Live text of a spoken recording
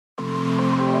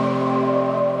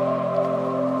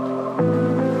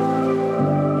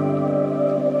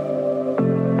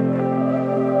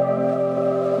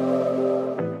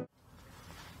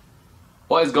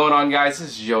What is going on, guys?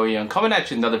 This is Joey. I'm coming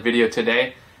at you with another video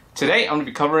today. Today I'm going to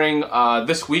be covering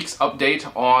this week's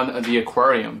update on the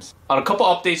aquariums. On a couple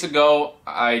updates ago,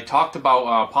 I talked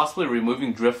about possibly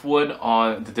removing driftwood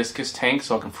on the discus tank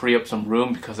so I can free up some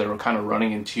room because they were kind of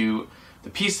running into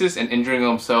the pieces and injuring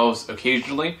themselves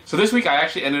occasionally. So this week I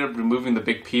actually ended up removing the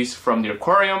big piece from the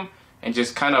aquarium and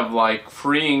just kind of like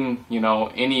freeing,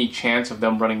 any chance of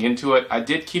them running into it. I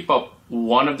did keep up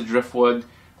one of the driftwood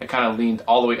that kind of leaned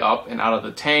all the way up and out of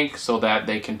the tank so that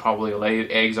they can probably lay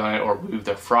eggs on it or move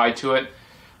their fry to it.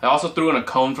 I also threw in a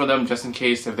cone for them just in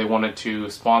case if they wanted to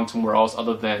spawn somewhere else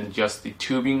other than just the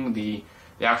tubing, the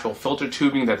actual filter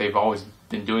tubing that they've always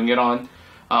been doing it on.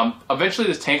 Eventually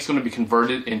this tank's going to be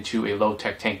converted into a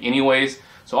low-tech tank anyways,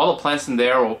 so all the plants in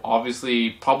there will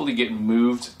obviously probably get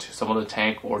moved to some other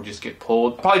tank or just get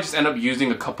pulled. I'll probably just end up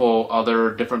using a couple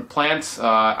other different plants.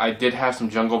 I did have some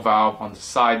jungle valve on the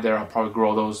side there. I'll probably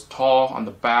grow those tall on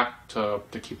the back to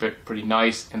keep it pretty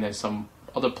nice, and then some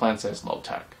other plants as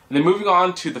low-tech. And then moving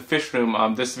on to the fish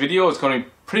room, this video is going to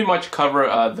pretty much cover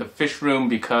the fish room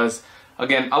because,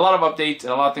 again, a lot of updates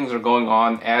and a lot of things are going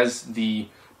on as the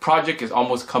project is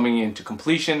almost coming into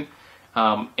completion,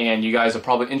 and you guys are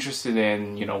probably interested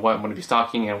in what I'm going to be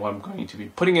stocking and what I'm going to be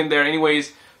putting in there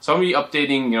anyways. So I'm going to be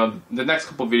updating the next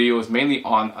couple videos mainly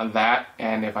on that,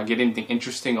 and if I get anything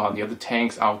interesting on the other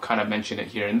tanks, I'll kind of mention it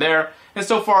here and there. And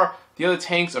so far the other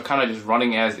tanks are kind of just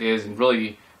running as is and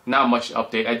really not much to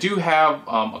update. I do have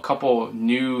a couple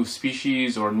new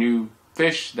species or new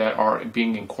fish that are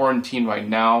being in quarantine right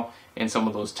now in some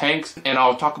of those tanks, and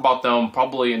I'll talk about them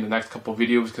probably in the next couple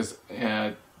videos because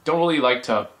don't really like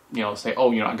to say,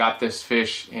 oh, I got this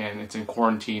fish and it's in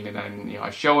quarantine, and then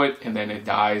I show it and then it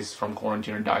dies from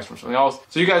quarantine or dies from something else.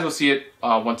 So you guys will see it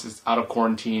once it's out of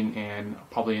quarantine, and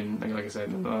probably in, like I said,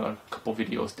 in a couple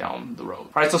videos down the road.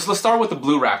 Alright, so let's start with the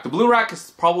blue rack. The blue rack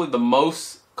is probably the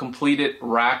most completed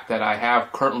rack that I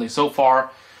have currently so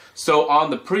far. So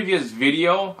on the previous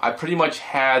video I pretty much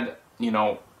had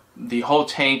the whole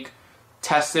tank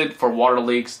tested for water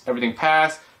leaks, everything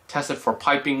passed. Tested for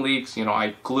piping leaks,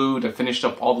 I glued and finished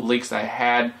up all the leaks that I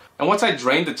had. And once I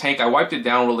drained the tank, I wiped it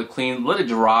down really clean, let it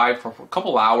dry for a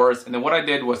couple hours, and then what I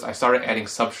did was I started adding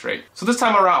substrate. So this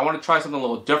time around I want to try something a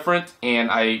little different, and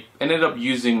I ended up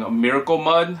using a Miracle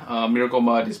Mud. Miracle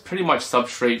Mud is pretty much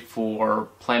substrate for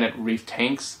Planet Reef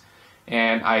tanks,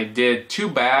 and I did 2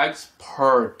 bags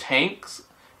per tanks,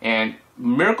 and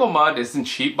Miracle Mud isn't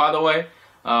cheap, by the way.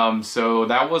 So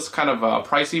that was kind of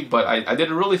pricey, but I did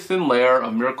a really thin layer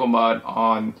of Miracle Mud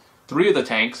on 3 of the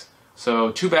tanks, so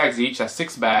 2 bags each, that's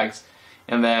 6 bags,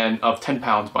 and then of 10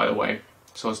 pounds, by the way,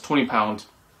 so it's 20 pounds.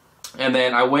 And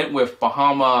then I went with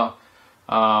Bahama,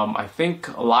 I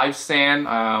think live sand,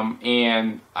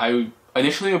 and I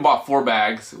initially bought 4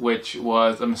 bags, which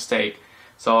was a mistake.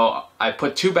 So I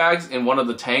put 2 bags in one of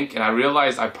the tank, and I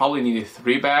realized I probably needed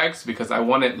 3 bags because I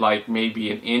wanted like maybe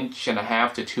 1.5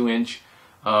 inches to 2 inches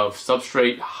of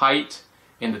substrate height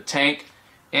in the tank,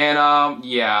 and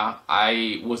yeah,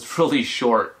 I was really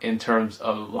short in terms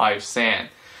of live sand.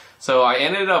 So I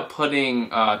ended up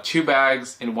putting 2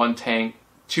 bags in one tank,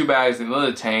 2 bags in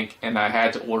another tank, and I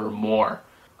had to order more.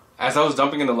 As I was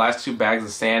dumping in the last 2 bags of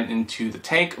sand into the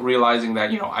tank, realizing that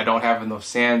I don't have enough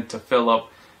sand to fill up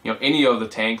any of the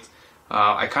tanks,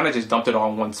 I kind of just dumped it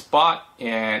all in one spot,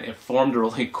 and it formed a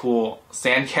really cool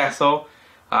sand castle.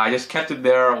 I just kept it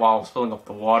there while I was filling up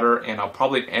the water, and I'll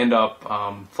probably end up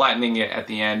flattening it at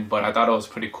the end, but I thought it was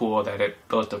pretty cool that it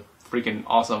built a freaking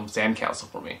awesome sandcastle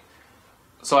for me.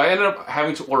 So I ended up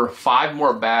having to order 5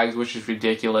 more bags, which is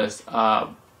ridiculous,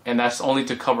 and that's only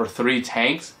to cover 3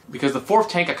 tanks, because the 4th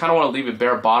tank I kind of want to leave it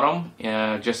bare bottom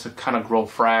just to kind of grow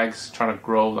frags, trying to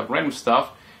grow like random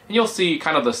stuff, and you'll see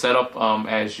kind of the setup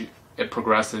as it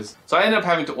progresses. So I ended up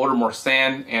having to order more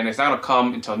sand, and it's not going to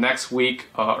come until next week,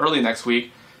 early next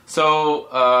week. So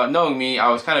knowing me, I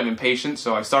was kind of impatient,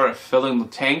 so I started filling the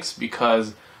tanks,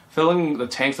 because filling the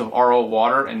tanks of RO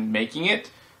water and making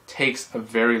it takes a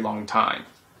very long time.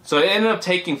 So it ended up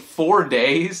taking 4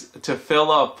 days to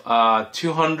fill up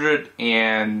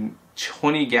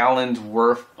 220 gallons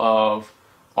worth of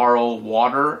RO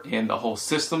water in the whole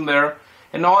system there.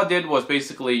 And all I did was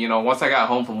basically, once I got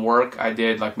home from work, I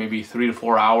did like maybe 3 to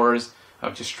 4 hours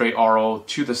of just straight RO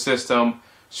to the system,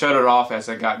 shut it off as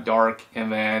it got dark, and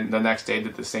then the next day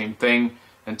did the same thing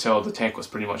until the tank was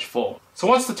pretty much full. So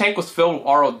once the tank was filled with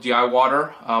RO DI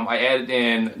water, I added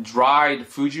in dried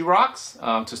Fuji rocks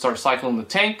to start cycling the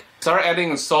tank. Started adding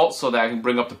in salt so that I can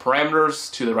bring up the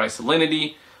parameters to the right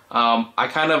salinity. I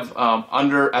kind of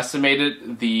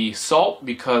underestimated the salt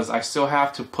because I still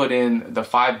have to put in the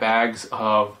 5 bags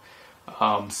of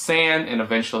sand, and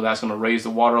eventually that's going to raise the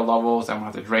water levels. I'm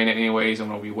going to have to drain it anyways. I'm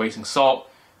going to be wasting salt.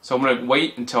 So I'm going to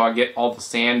wait until I get all the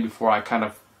sand before I kind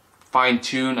of fine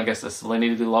tune, I guess, the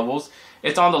salinity levels.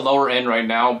 It's on the lower end right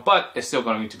now, but it's still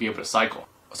going to be able to cycle.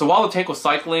 So while the tank was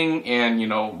cycling and, you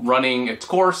know, running its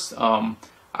course,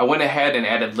 I went ahead and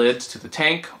added lids to the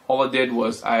tank. All I did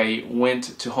was I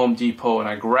went to Home Depot and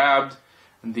I grabbed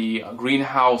the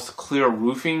greenhouse clear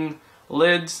roofing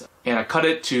lids and I cut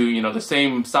it to, you know, the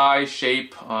same size,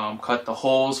 shape, cut the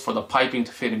holes for the piping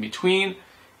to fit in between.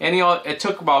 And, you know, it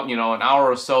took about, you know, an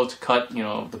hour or so to cut, you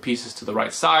know, the pieces to the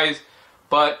right size,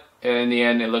 but in the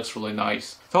end it looks really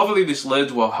nice. So hopefully these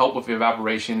lids will help with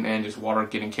evaporation and just water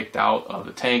getting kicked out of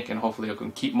the tank, and hopefully it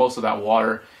can keep most of that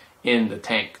water in the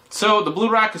tank. So the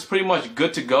blue rack is pretty much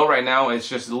good to go right now. It's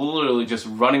just literally just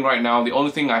running right now. The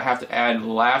only thing I have to add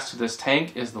last to this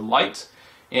tank is the lights,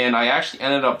 and I actually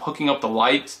ended up hooking up the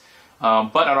lights,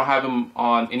 but I don't have them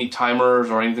on any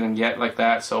timers or anything yet like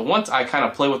that. So once I kind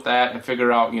of play with that and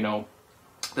figure out, you know,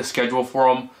 the schedule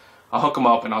for them, I'll hook them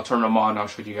up and I'll turn them on and I'll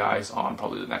show you guys on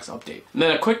probably the next update. And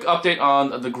then a quick update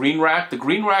on the green rack. The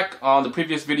green rack on the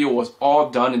previous video was all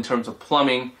done in terms of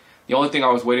plumbing. The only thing I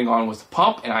was waiting on was the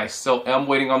pump, and I still am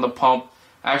waiting on the pump.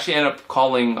 I actually ended up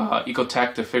calling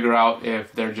Aquatic to figure out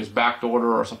if they're just backed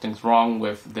order or something's wrong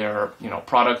with their, you know,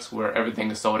 products where everything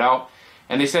is sold out.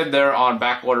 And they said they're on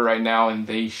back order right now and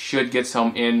they should get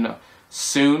some in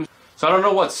soon. So I don't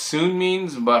know what soon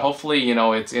means, but hopefully, you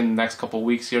know, it's in the next couple of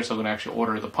weeks here, so I'm going to actually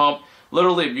order the pump.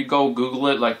 Literally, if you go Google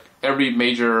it, like every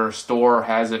major store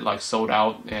has it like sold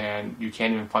out and you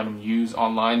can't even find them used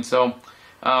online. So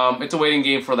it's a waiting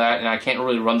game for that, and I can't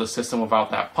really run the system without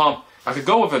that pump. I could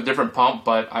go with a different pump,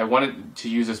 but I wanted to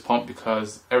use this pump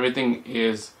because everything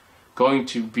is going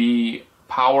to be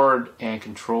powered and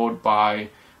controlled by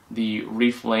the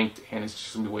reef length, and it's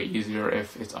just going to be way easier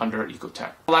if it's under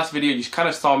Aquatic. Last video, you kind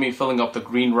of saw me filling up the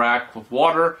green rack with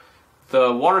water.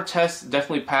 The water test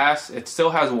definitely passed. It still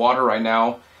has water right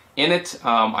now in it.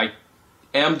 I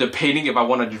am debating if I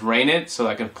want to drain it so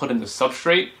I can put in the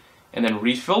substrate and then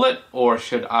refill it, or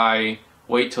should I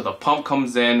wait till the pump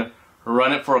comes in,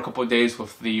 run it for a couple of days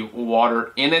with the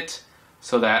water in it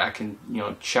so that I can, you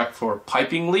know, check for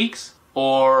piping leaks,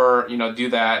 or, you know, do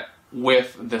that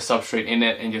with the substrate in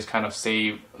it and just kind of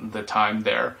save the time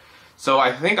there. So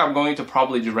I think I'm going to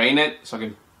probably drain it so I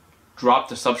can drop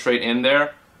the substrate in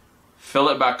there, fill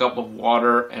it back up with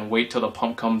water, and wait till the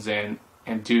pump comes in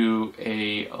and do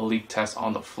a leak test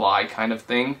on the fly kind of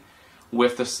thing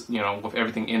with this, you know, with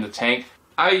everything in the tank.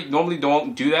 I normally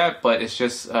don't do that, but it's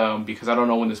just because I don't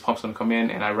know when this pump's gonna come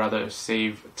in, and I'd rather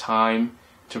save time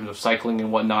in terms of cycling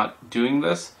and whatnot doing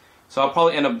this. So I'll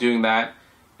probably end up doing that,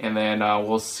 and then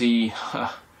we'll see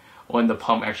when the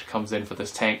pump actually comes in for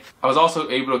this tank. I was also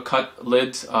able to cut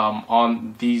lids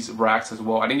on these racks as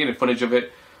well. I didn't get any footage of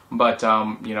it, but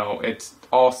you know, it's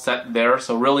all set there.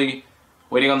 So really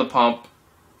waiting on the pump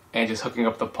and just hooking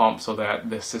up the pump so that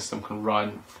the system can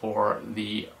run for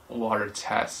the water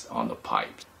test on the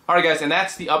pipes. Alright guys, and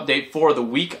that's the update for the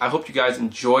week. I hope you guys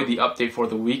enjoyed the update for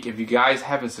the week. If you guys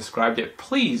haven't subscribed yet,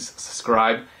 please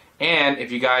subscribe. And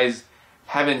if you guys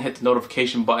haven't hit the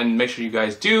notification button, make sure you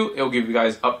guys do. It will give you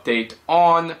guys update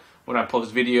on when I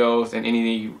post videos and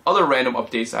any other random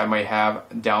updates I might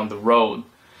have down the road.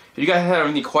 If you guys have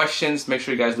any questions, make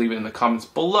sure you guys leave it in the comments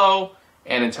below.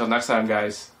 And until next time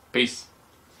guys, peace.